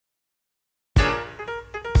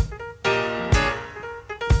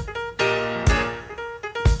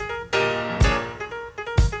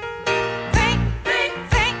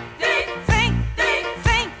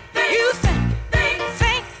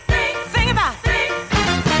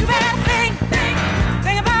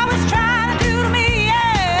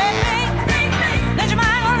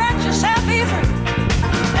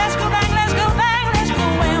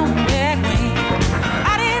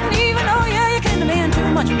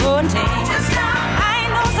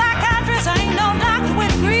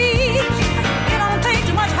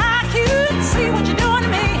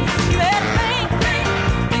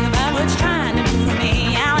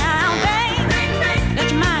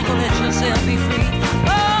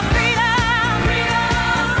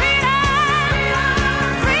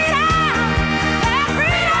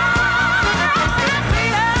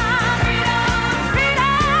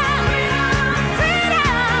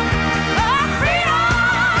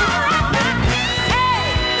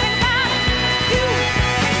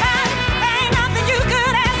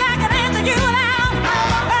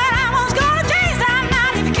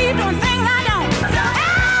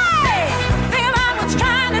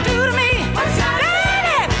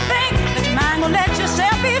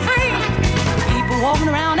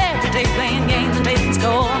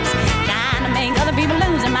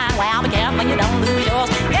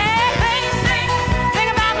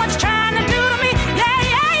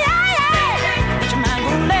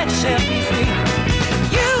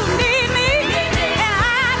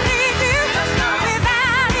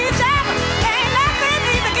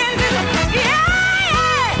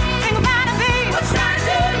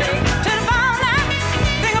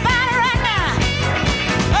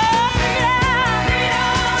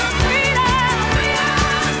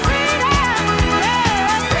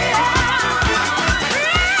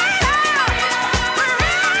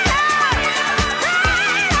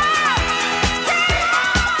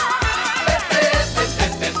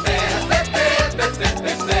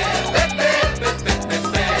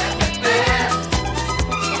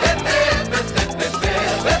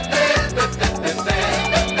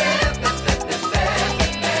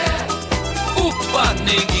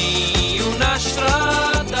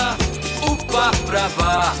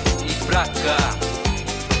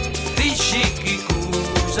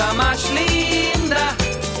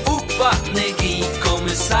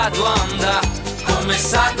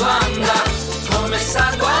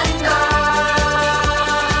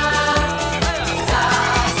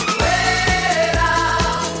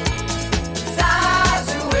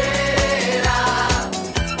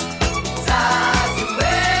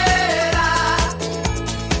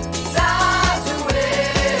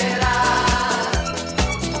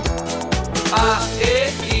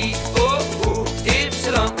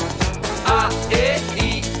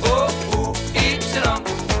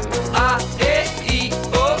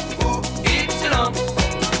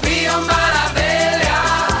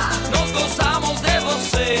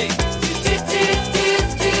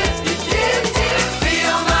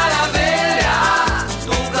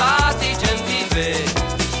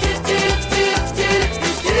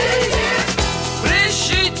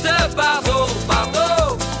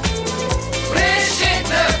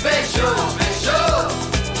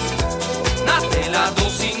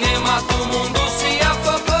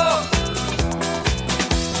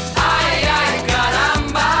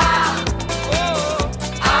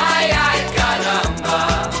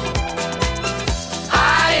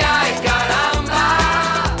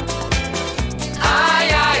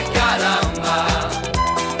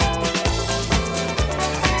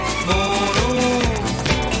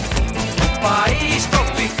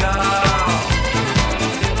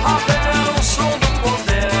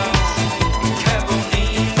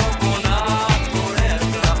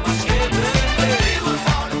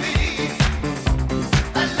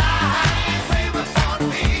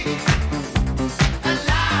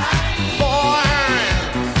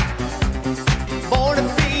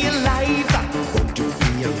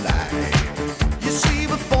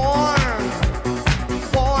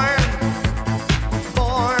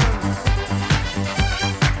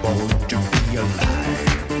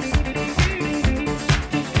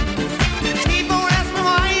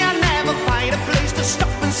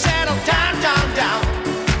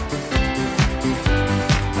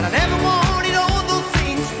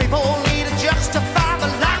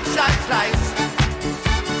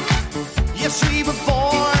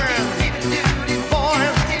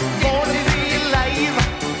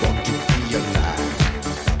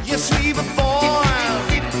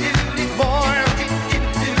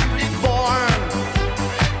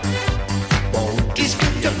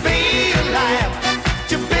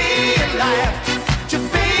To be alive, to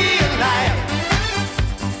be alive.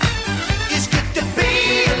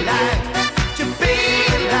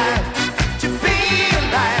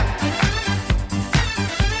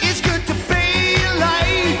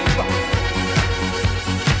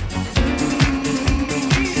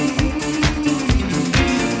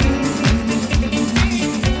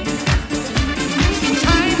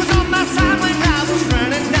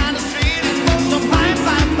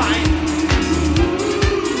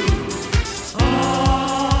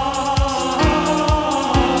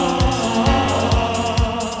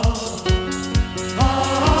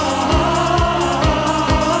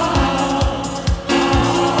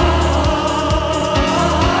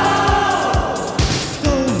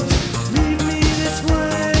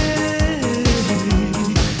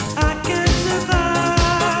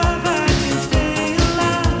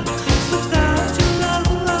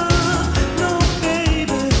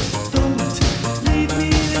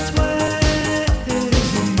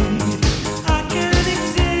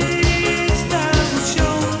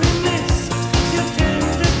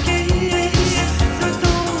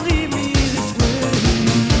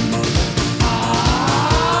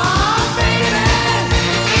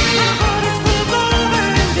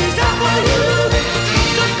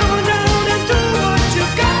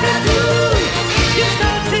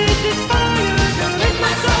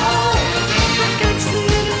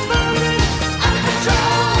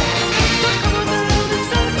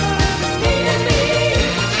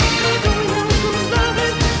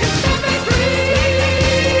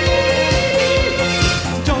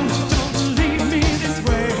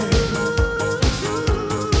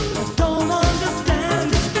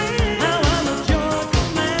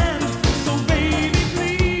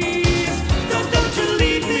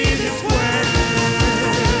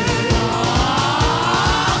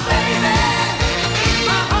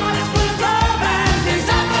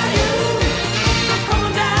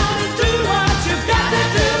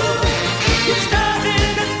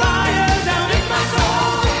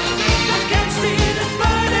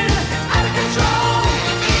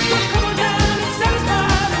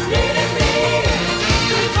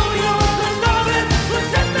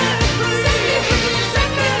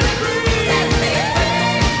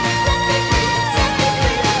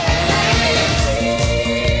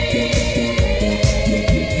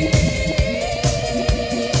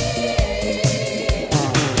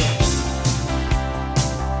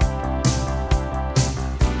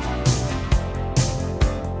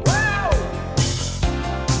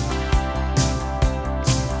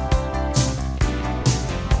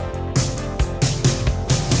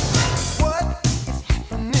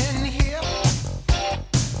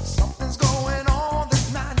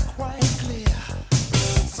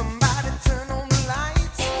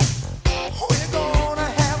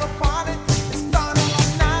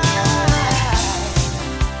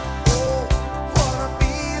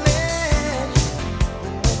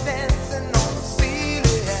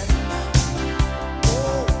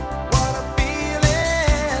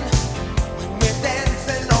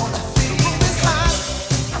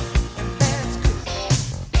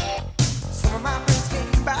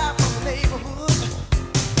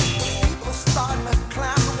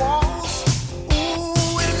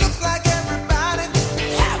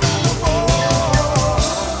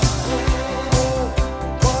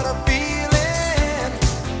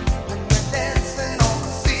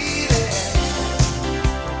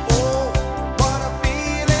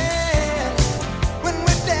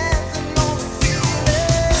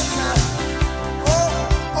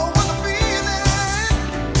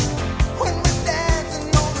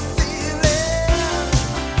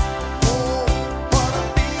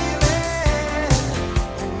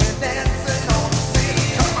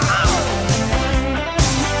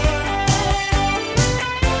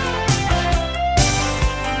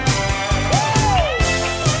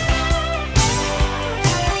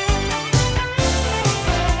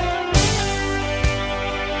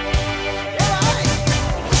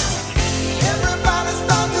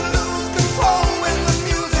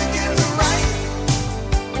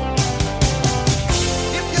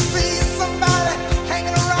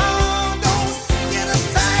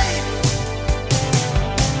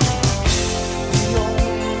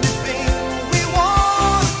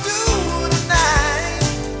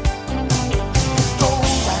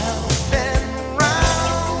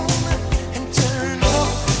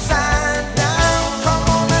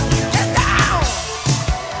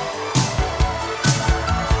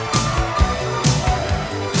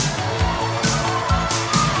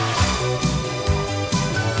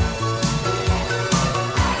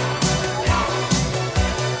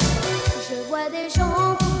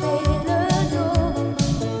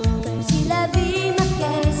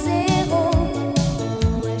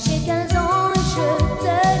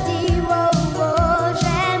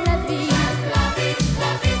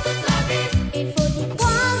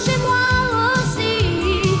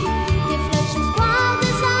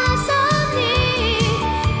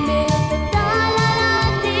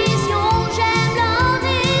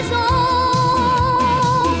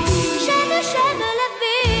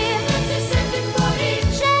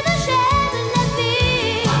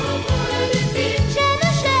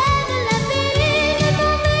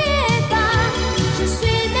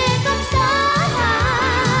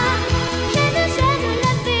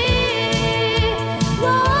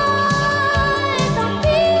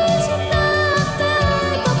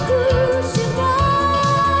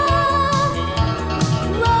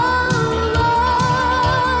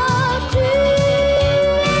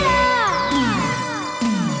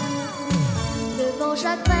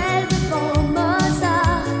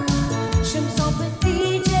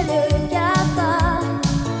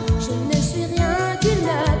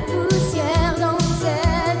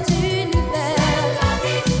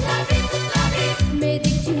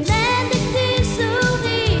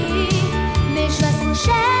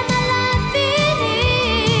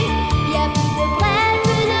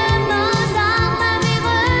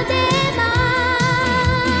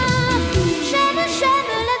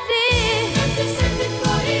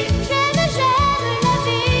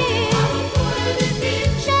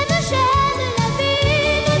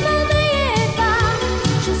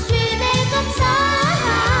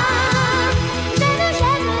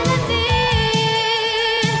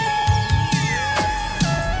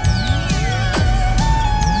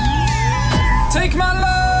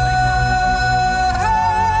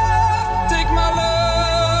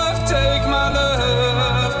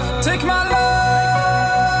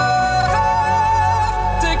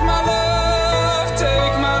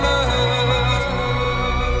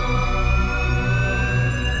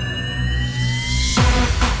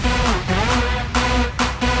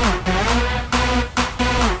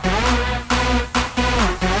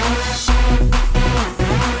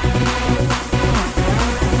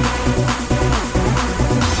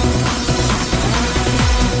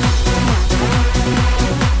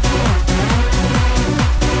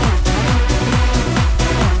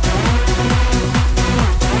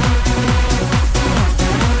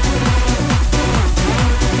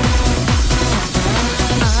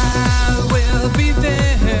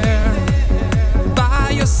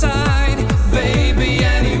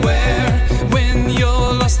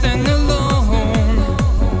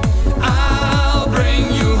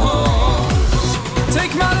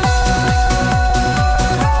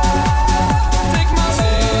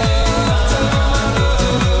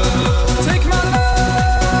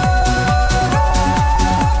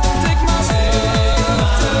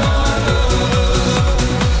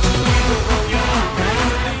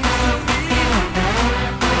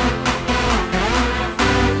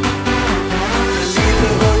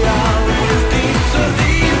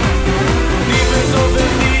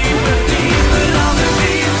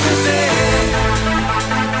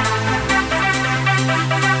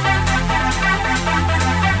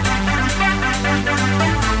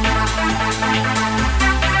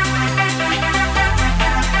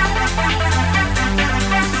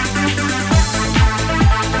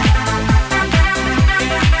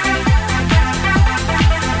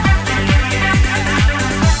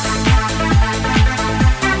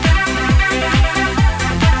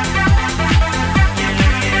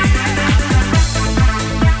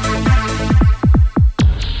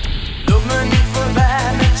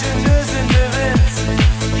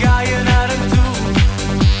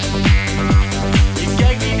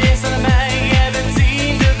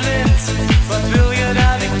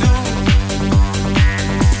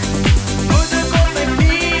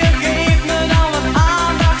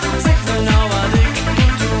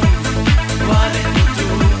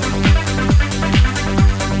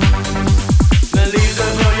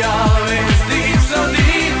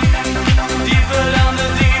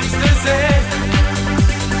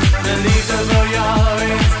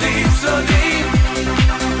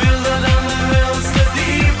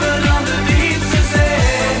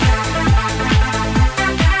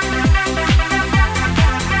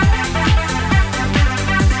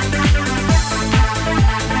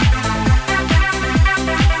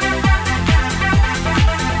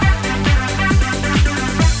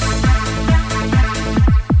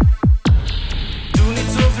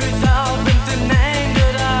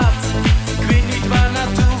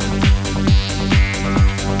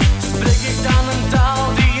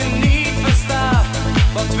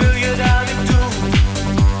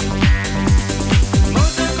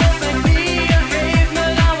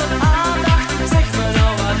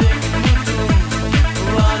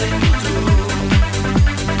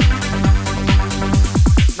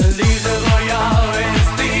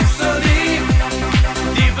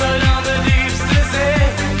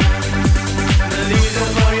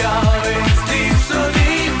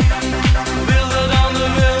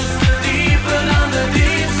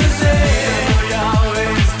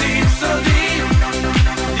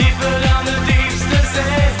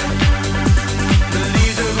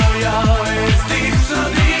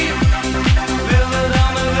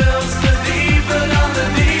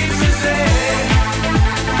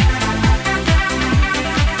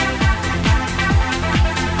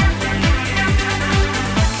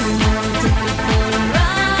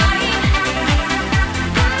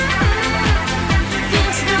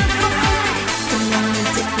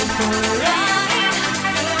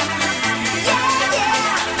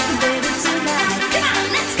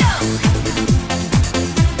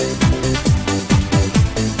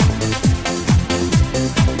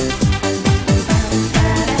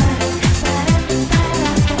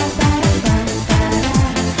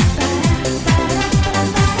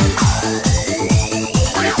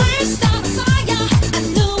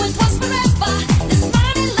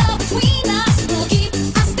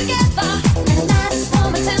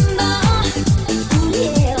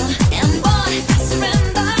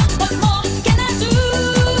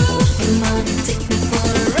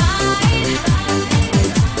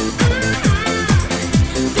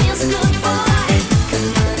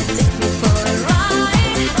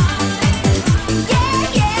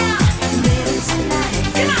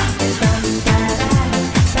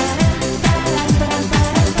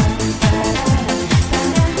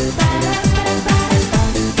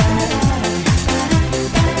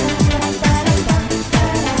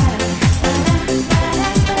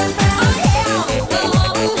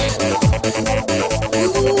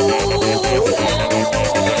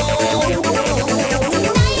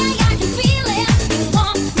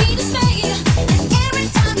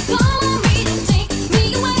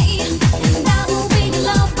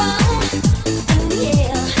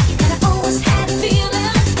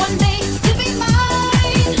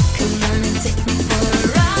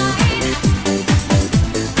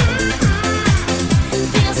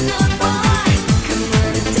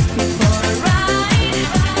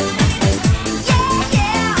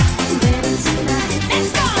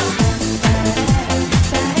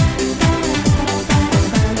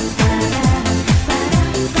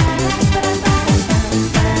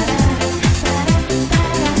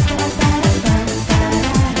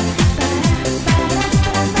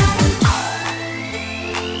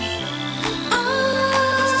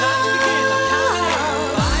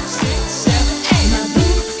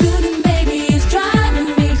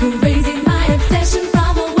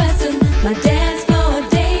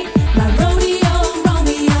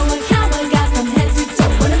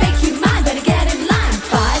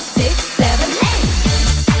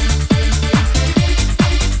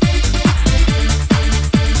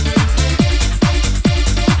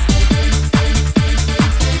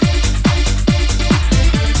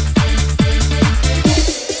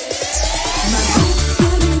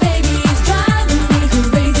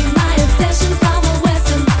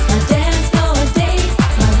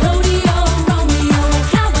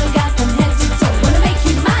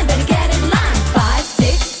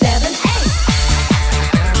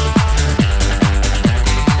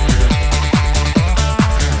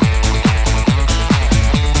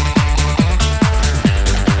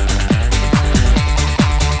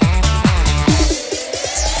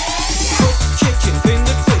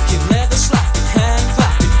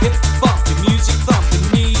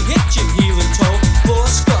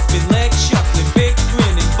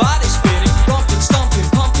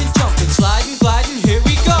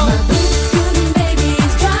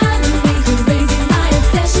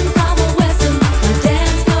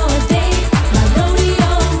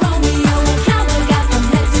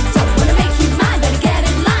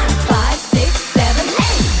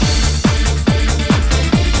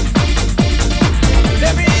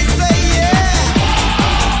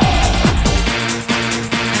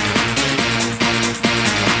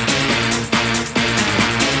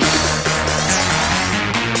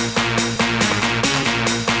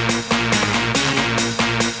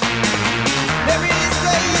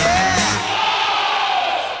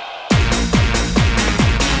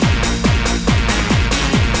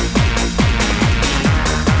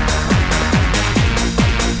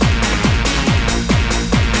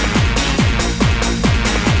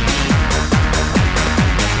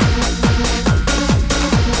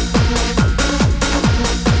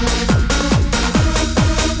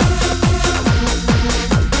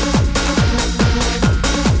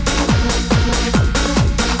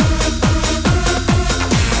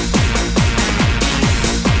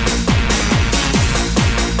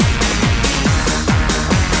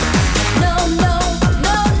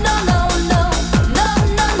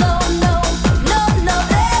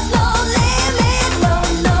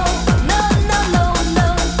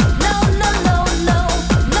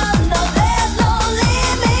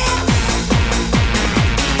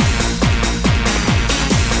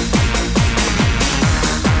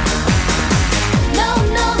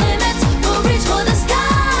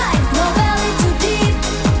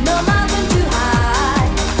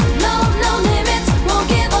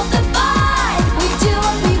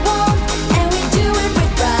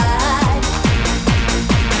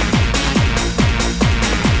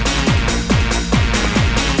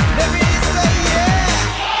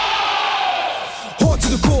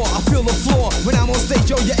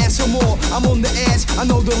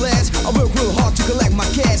 last. I work real hard to collect my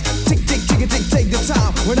cash. Tick, tick, tick, tick, take the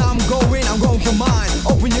time. When I'm going for mine.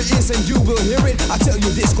 Open your ears and you will hear it. I tell you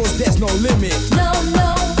this cause there's no limit. No,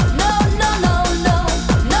 no.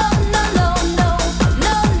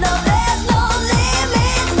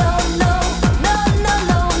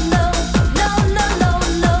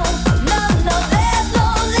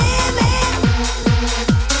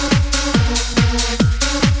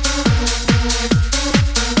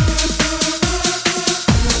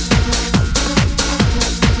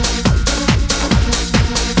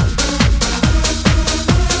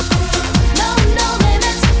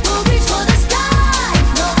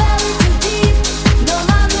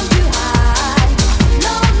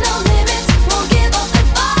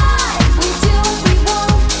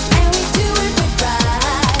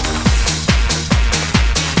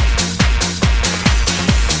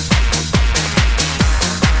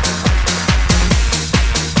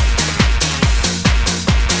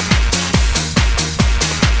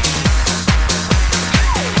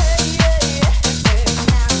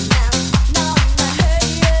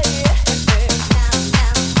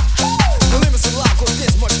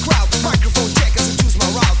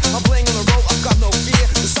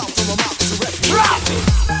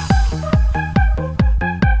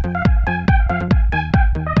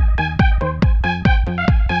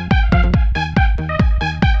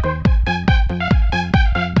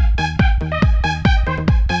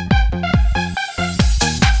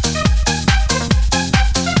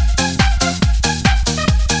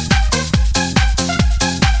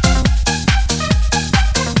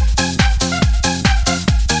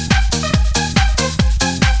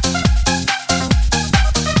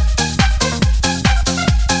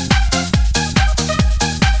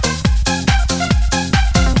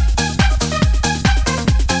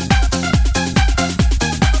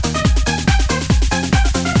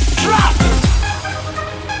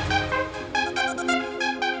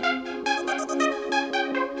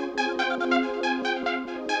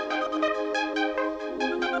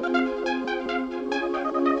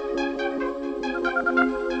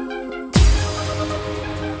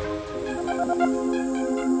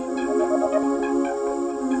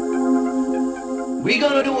 We're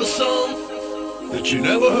gonna do a song that you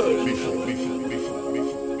never heard before.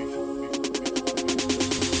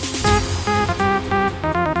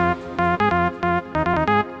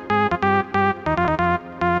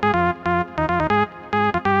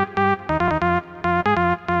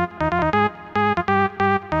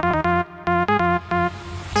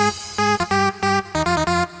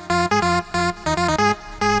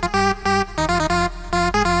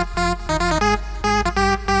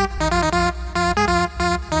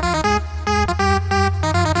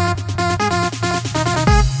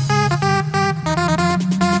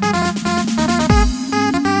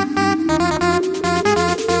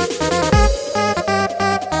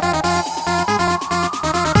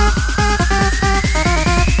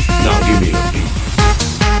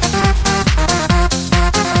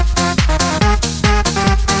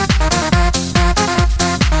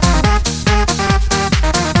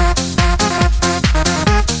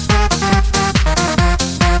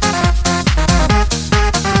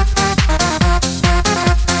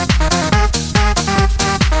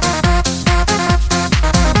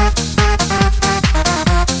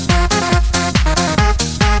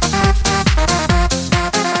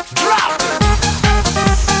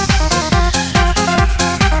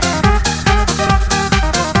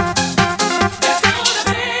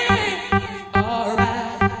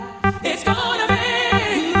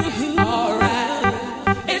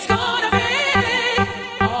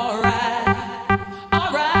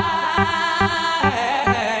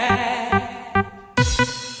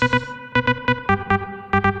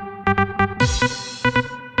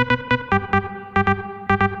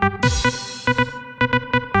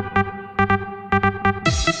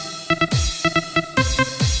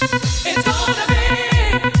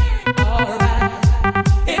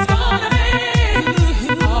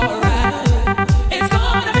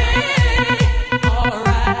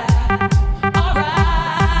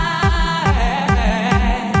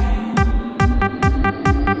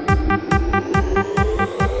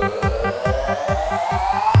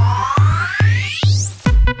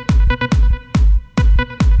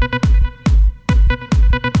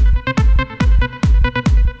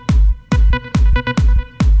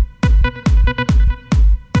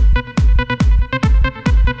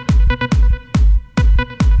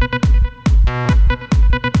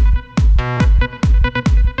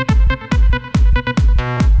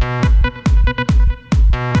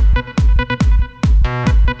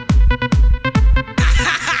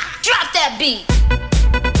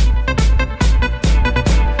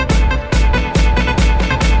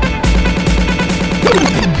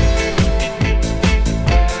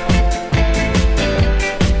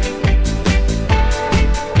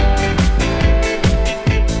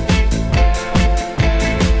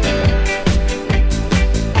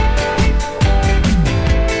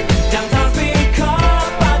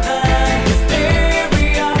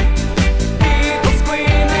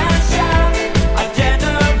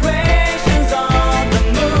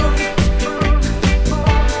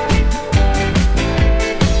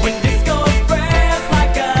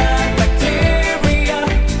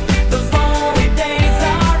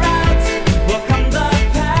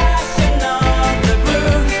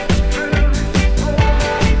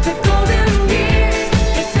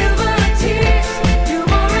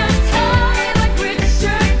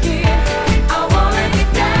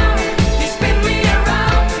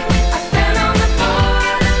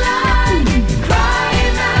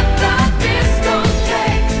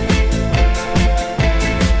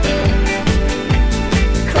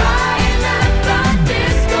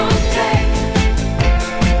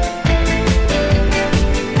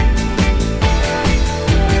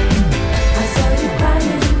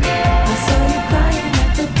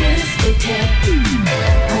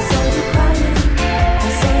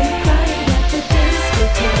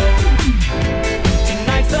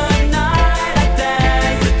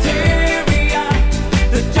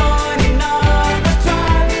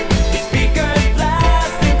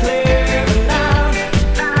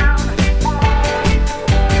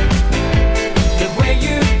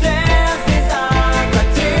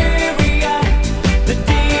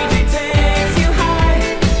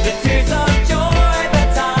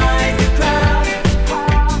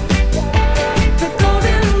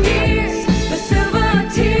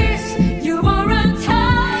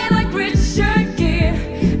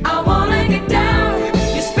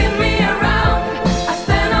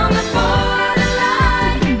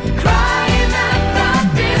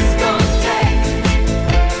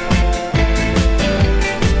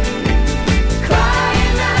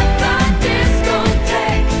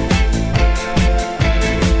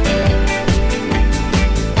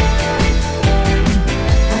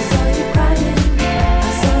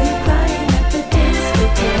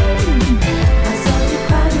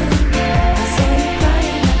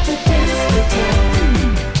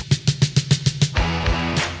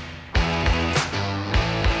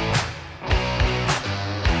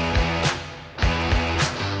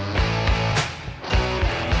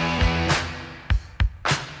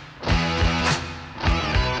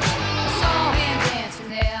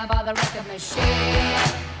 machine.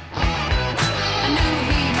 I knew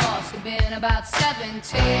he must have been about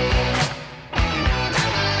 17. He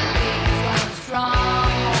was going strong,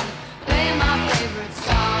 playing my favorite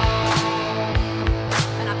song,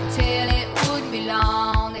 and I could tell it wouldn't be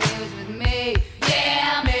long that he was with me,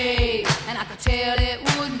 yeah, me. And I could tell it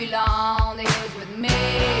wouldn't be long that he was with me,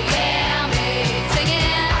 yeah, me. Singing, I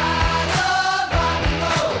love rock and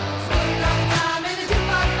roll, spend a lot of time in the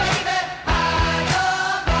jukebox, baby. I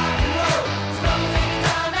love rock and roll, so take your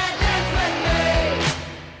time and dance with me.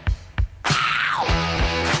 Ow!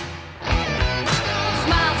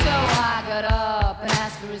 Smiled so I got up and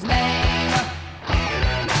asked for his name.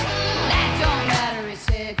 That don't matter, he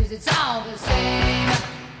said, 'cause it's all the same.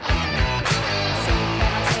 So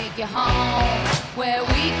can I take you home where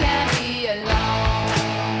we can be alone?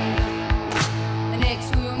 The next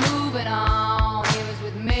we were moving on, he was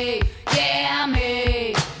with me, yeah,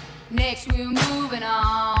 me. Next we were moving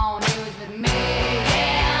on, he was with me,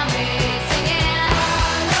 yeah, me. Singing, I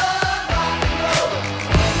love rock and roll,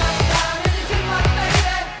 spend my time in the jukebox,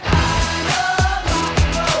 baby. I love rock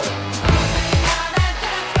and roll, so take your time and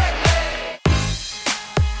dance with me.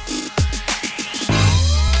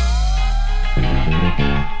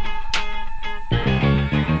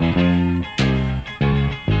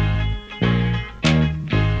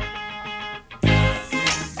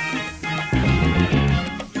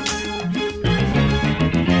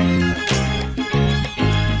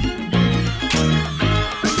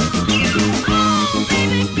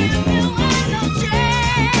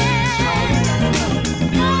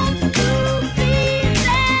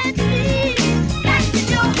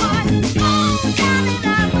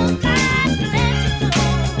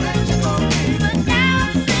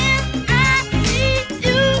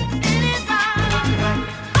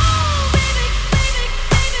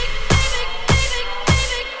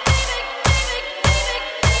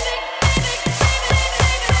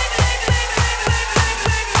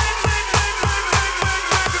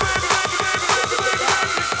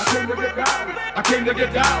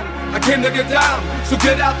 I came to get down, so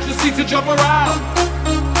get out your seats and jump around.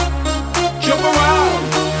 Jump around.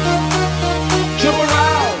 Jump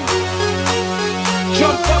around.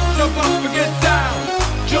 Jump up and get down.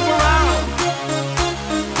 Jump around.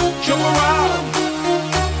 Jump around.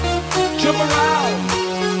 Jump around.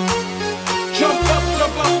 Jump up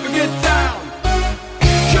and get down.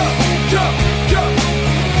 Jump, jump, jump.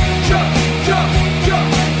 Jump, jump, jump.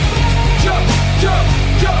 Jump, jump,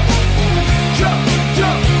 jump. Jump,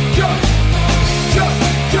 jump, jump. Jump,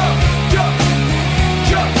 jump, jump.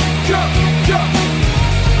 Jump, jump, jump.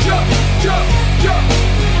 Jump, jump, jump.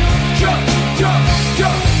 Jump, jump,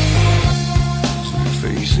 jump. So you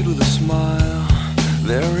face it with a smile.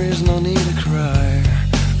 There is no need to cry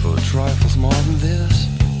for trifles more than this.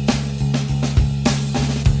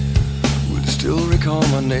 Will you still recall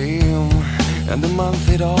my name and the month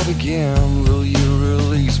it all began? Will you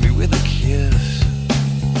release me with a kiss?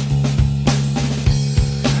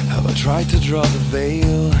 Have I tried to draw the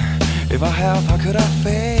veil? If I have, how could I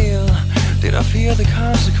fail? Did I fear the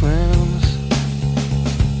consequence?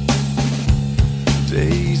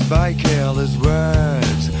 Dazed by careless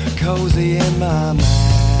words, cozy in my mind.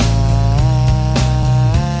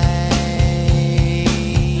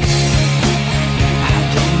 I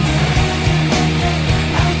don't know,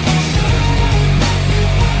 I think so.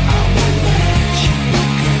 I will let you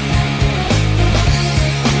go.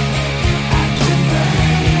 I don't know,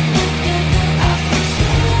 I think so.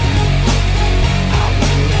 I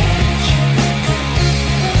will let you go.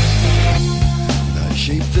 I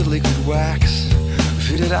shaped the liquid wax,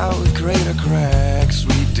 fitted out with greater cracks.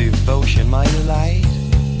 Sweet devotion, my delight.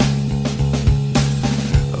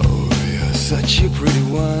 Oh, you're such a pretty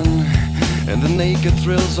one, and the naked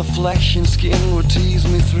thrills of flesh and skin would tease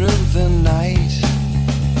me through the night.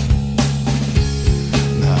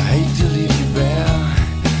 Now, I hate to leave you bare.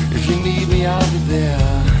 If you need me, I'll be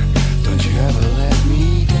there. Don't you ever let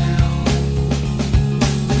me down.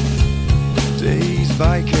 Dazed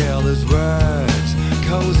by careless words,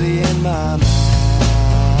 cozy in my mind.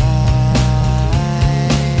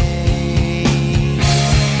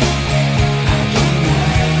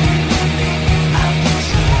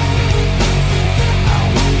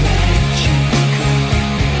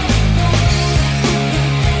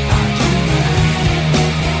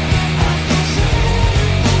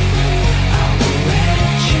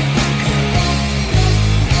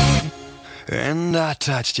 And I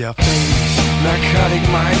touched your face, narcotic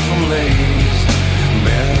mind from lace,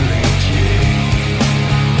 Mary Jane.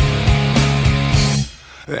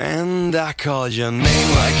 And I called your name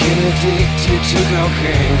like an addicted to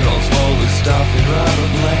cocaine, calls all the stuff you'd rather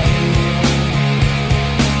blame.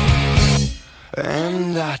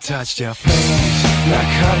 I touched your face,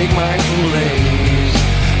 narcotic mindful lace,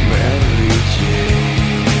 Mary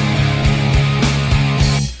Jane.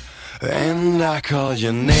 And I called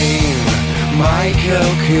your name,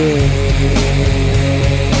 Michael Kidd.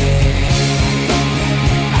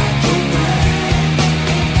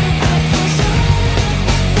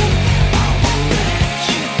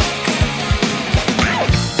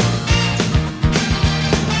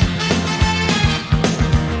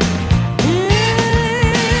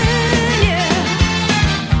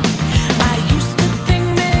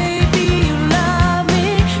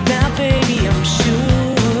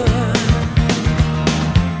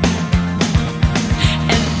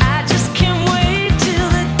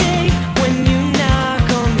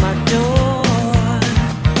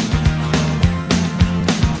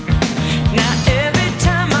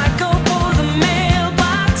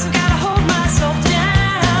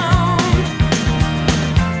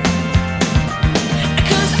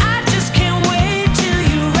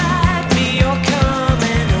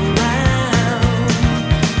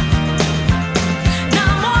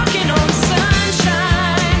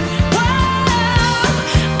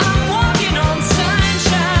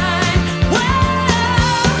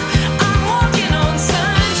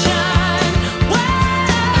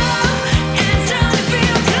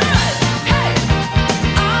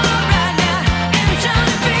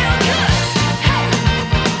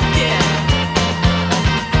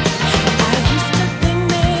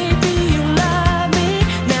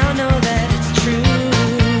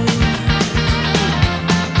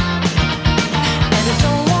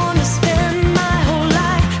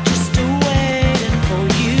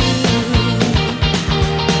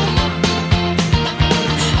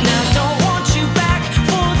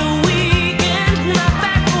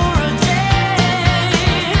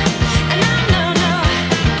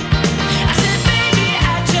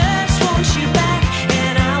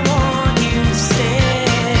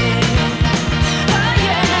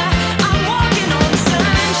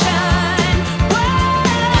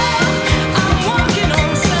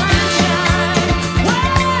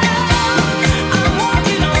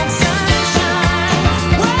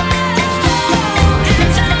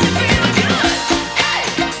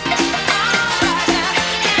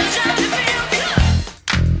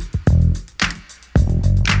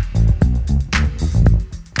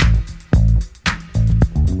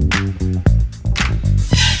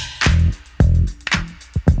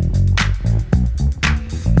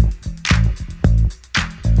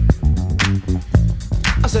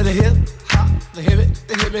 To the hip hop, the hip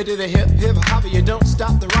it to the hip hop. You don't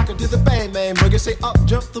stop the rockin' to the bang bang boogie. Say up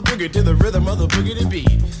jump the boogie to the rhythm of the boogie to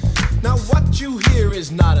beat. Now what you hear is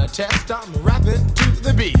not a test. I'm rapping to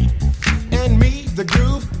the beat, and me, the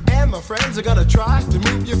groove, and my friends are gonna try to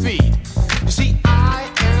move your feet. You see, I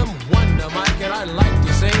am Wonder Mike, and I like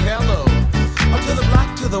to say hello to the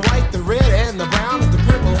black, to the white, the red, and the brown, and the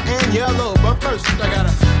purple and yellow. But first I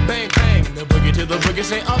gotta bang bang the boogie to the boogie.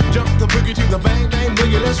 Say up jump the boogie to the bang bang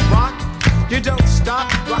boogie. Let's rock. You don't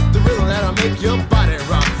stop, rock the rhythm that'll make your body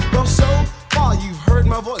rock. Well, so far you've heard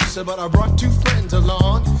my voice, but I brought two friends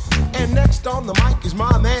along. And next on the mic is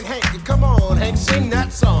my man Hank. Come on, Hank, sing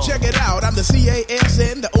that song. Check it out, I'm the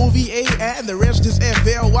CASN, the OVA, and the rest is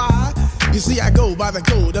FLY. You see, I go by the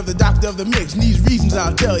code of the doctor of the mix, and these reasons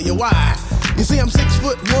I'll tell you why. You see, I'm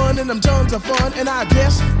 6'1" and I'm tons of fun, and I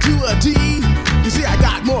dress to a T. You see, I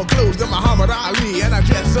got more clothes than Muhammad Ali, and I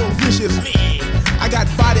dress so viciously. I got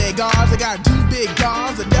bodyguards, I got two big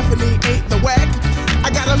cars that definitely ain't the whack.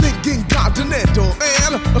 I got a Lincoln Continental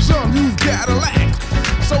and a sunroof Cadillac.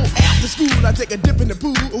 So after school, I take a dip in the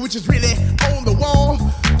pool, which is really on the wall.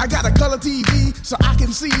 I got a color TV so I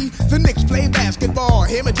can see the Knicks play basketball.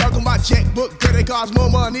 Him and talking about checkbook, credit cards, more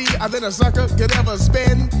money than a sucker could ever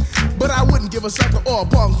spend. But I wouldn't give a sucker or a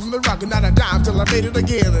bum from the rock and not a dime till I made it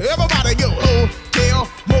again. Everybody go, hotel,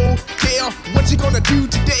 motel, what you gonna do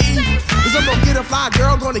today? Is I'm gonna get a fly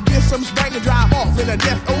girl, gonna get some spank and drive off in a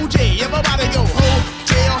death OJ. Everybody go,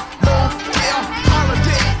 hotel, motel,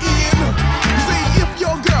 holiday in. You see, if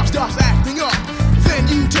your girl starts acting up, then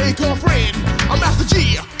you take her friend. I'm Master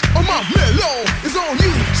G, my mellow is on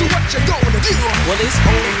you, so what you gonna do? Well, it's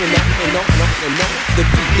on and on. The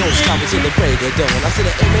beat don't stop until the break of dawn. I said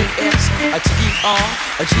a M-A-S, a T-E-R,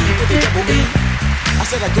 a G with a double E. I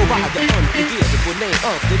said I go by the unforgettable name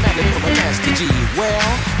of the man from a Master G. Well,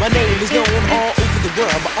 my name is known all over the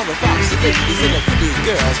world by all the foxy ladies and the pretty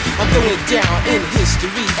girls. I'm going down in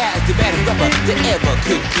history as the baddest rapper that ever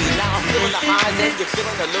could be. Now I'm feeling the highs and you're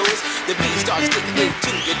feeling the lows. The beat starts getting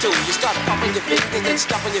into your toes. You start popping your fingers and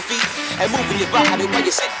stomping your feet and moving your body while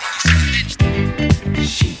you're sitting.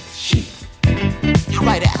 Sheep. You're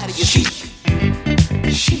right out of your seat.